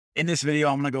In this video,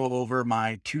 I'm going to go over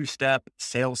my two-step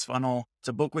sales funnel. It's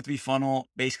a book with me funnel,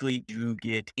 basically to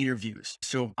get interviews.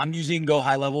 So I'm using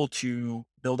Gohighlevel to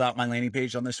build out my landing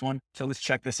page on this one. So let's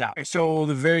check this out. So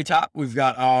the very top, we've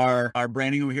got our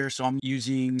branding over here. So I'm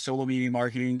using solo media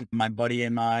marketing. My buddy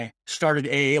and I started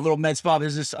a little med spa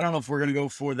business. I don't know if we're going to go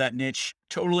for that niche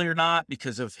totally or not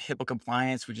because of HIPAA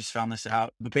compliance. We just found this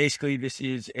out. But basically, this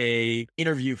is a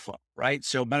interview flow, right?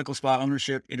 So medical spa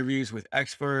ownership interviews with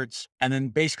experts. And then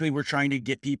basically we're trying to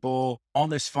get people on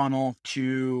this funnel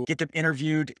to get them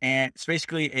interviewed. And it's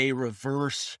basically a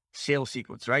reverse sales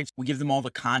sequence, right? We give them all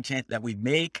the content that we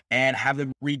make and have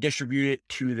them redistribute it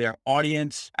to their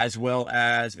audience, as well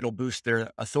as it'll boost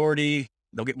their authority.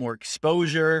 They'll get more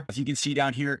exposure. If you can see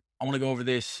down here, I want to go over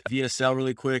this VSL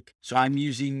really quick. So I'm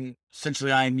using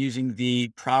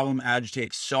the problem,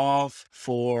 agitate, solve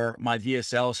for my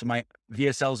VSL. So my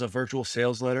VSL is a virtual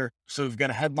sales letter. So we've got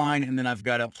a headline and then I've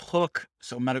got a hook.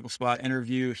 So medical spa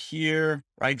interview here,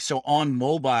 right? So on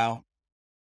mobile.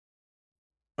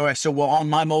 All right. So on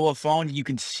my mobile phone, you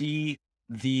can see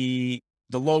the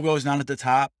logo is not at the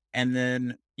top, and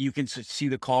then you can see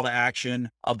the call to action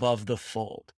above the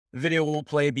fold. The video won't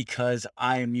play because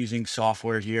I am using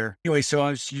software here. Anyway, so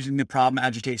I was using the problem,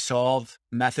 agitate, solve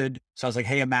method. So I was like,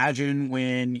 hey, imagine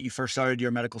when you first started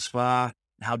your medical spa,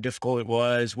 how difficult it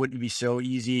was. Wouldn't it be so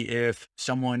easy if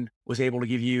someone was able to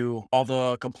give you all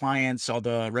the compliance, all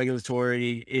the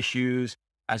regulatory issues,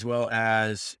 as well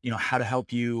as, how to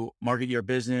help you market your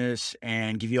business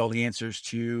and give you all the answers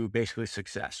to basically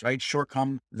success, right?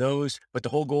 Shortcome those, but the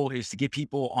whole goal is to get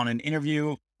people on an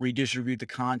interview, redistribute the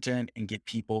content, and get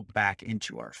people back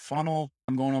into our funnel.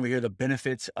 I'm going over here, the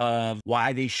benefits of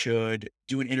why they should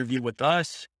do an interview with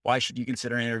us. Why should you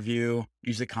consider an interview?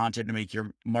 Use the content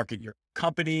to market your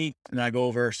company. And then I go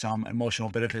over some emotional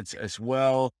benefits as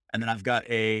well. And then I've got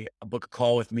a book a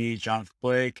call with me, Jonathan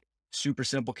Blake. Super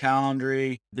simple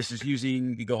calendaring. This is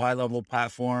using the Gohighlevel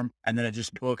platform, and then it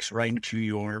just books right into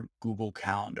your Google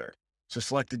Calendar. So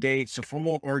select the date. So for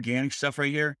more organic stuff right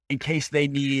here, in case they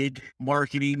need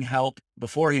marketing help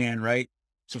beforehand, right?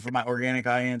 So for my organic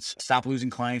audience, stop losing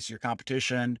clients to your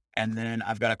competition. And then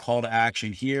I've got a call to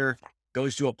action here.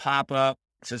 Goes to a pop-up.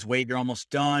 It says, wait, you're almost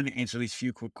done. Answer these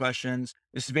few quick questions.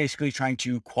 This is basically trying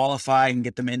to qualify and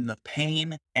get them in the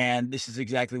pain. And this is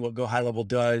exactly what Gohighlevel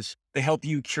does. They help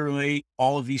you curate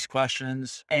all of these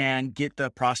questions and get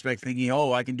the prospect thinking,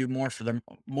 oh, I can do more for them,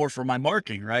 more for my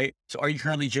marketing, right? So are you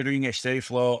currently generating a steady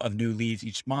flow of new leads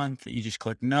each month? You just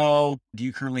click no. Do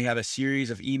you currently have a series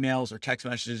of emails or text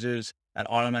messages that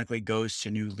automatically goes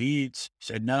to new leads? You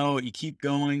said no, you keep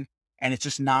going. And it's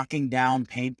just knocking down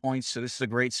pain points. So this is a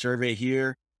great survey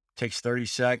here. Takes 30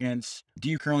 seconds. Do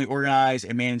you currently organize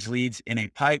and manage leads in a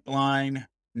pipeline?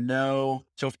 No.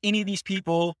 So if any of these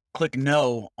people click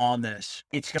no on this,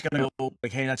 it's going to go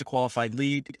like, hey, that's a qualified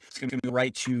lead. It's going to go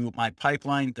right to my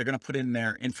pipeline. They're going to put in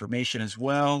their information as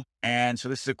well. And so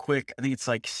this is a quick, I think it's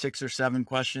like 6 or 7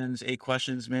 questions, 8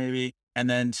 questions maybe. And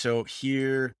then so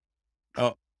here,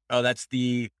 that's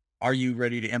the, are you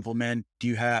ready to implement? Do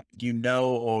you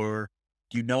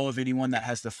know of anyone that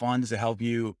has the funds to help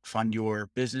you fund your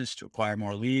business to acquire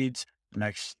more leads the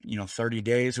next, 30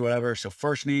 days or whatever? So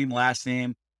first name, last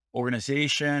name,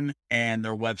 organization, and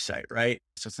their website, right?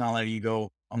 So it's not letting you go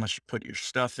unless you put your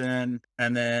stuff in.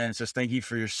 And then it says, thank you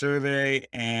for your survey.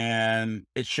 And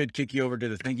it should kick you over to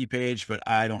the thank you page, but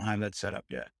I don't have that set up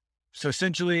yet. So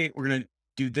essentially we're going to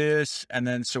do this. And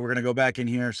then, so we're going to go back in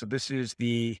here. So this is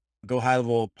the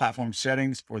Gohighlevel platform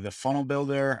settings for the funnel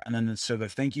builder. And then, so the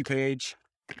thank you page.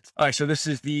 All right. So this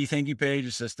is the thank you page.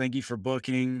 It says, thank you for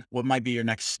booking. What might be your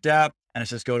next step? And it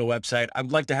says, go to website.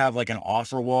 I'd like to have like an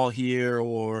offer wall here,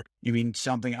 or you mean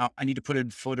something I need to put in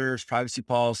footers, privacy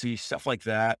policy, stuff like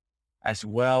that as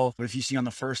well. But if you see on the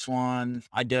first one,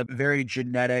 I did a very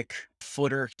genetic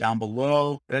footer down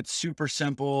below. That's super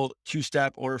simple,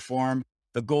 2-step order form.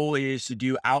 The goal is to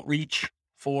do outreach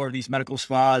for these medical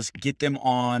spas, get them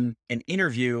on an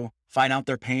interview, find out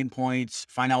their pain points,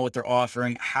 find out what they're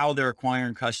offering, how they're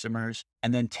acquiring customers,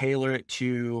 and then tailor it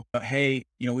to, hey,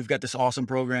 we've got this awesome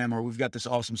program, or we've got this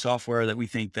awesome software that we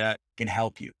think that can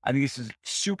help you. I think this is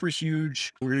super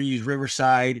huge. We're going to use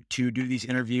Riverside to do these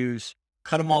interviews,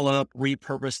 cut them all up,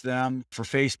 repurpose them for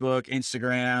Facebook,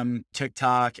 Instagram,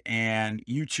 TikTok, and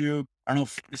YouTube. I don't know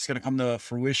if it's going to come to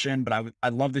fruition, but I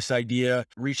love this idea.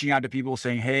 Reaching out to people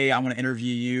saying, hey, I want to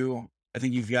interview you. I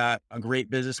think you've got a great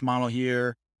business model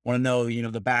here. Want to know,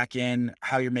 the back end,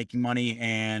 how you're making money,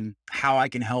 and how I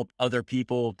can help other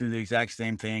people do the exact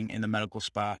same thing in the medical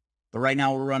spa But right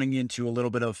now we're running into a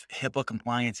little bit of HIPAA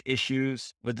compliance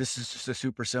issues, but this is just a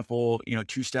super simple,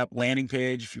 two-step landing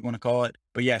page, if you want to call it.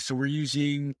 But yeah, so we're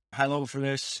using High Level for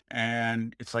this,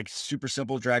 and it's like super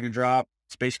simple drag and drop.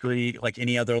 It's basically like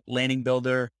any other landing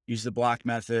builder. Use the block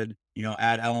method,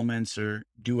 add elements or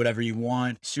do whatever you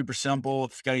want. Super simple.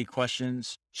 If you've got any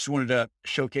questions, just wanted to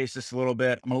showcase this a little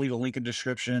bit. I'm going to leave a link in the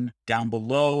description down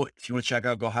below. If you want to check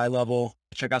out Gohighlevel,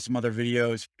 check out some other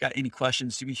videos. If you've got any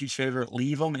questions, do me a huge favor,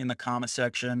 leave them in the comment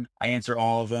section. I answer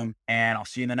all of them, and I'll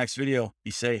see you in the next video.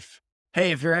 Be safe.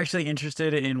 Hey, if you're actually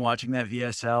interested in watching that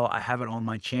VSL, I have it on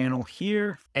my channel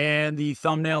here, and the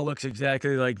thumbnail looks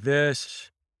exactly like this.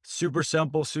 Super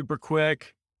simple, super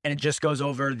quick, and it just goes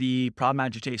over the problem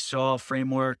agitate solve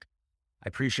framework. I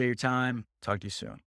appreciate your time. Talk to you soon.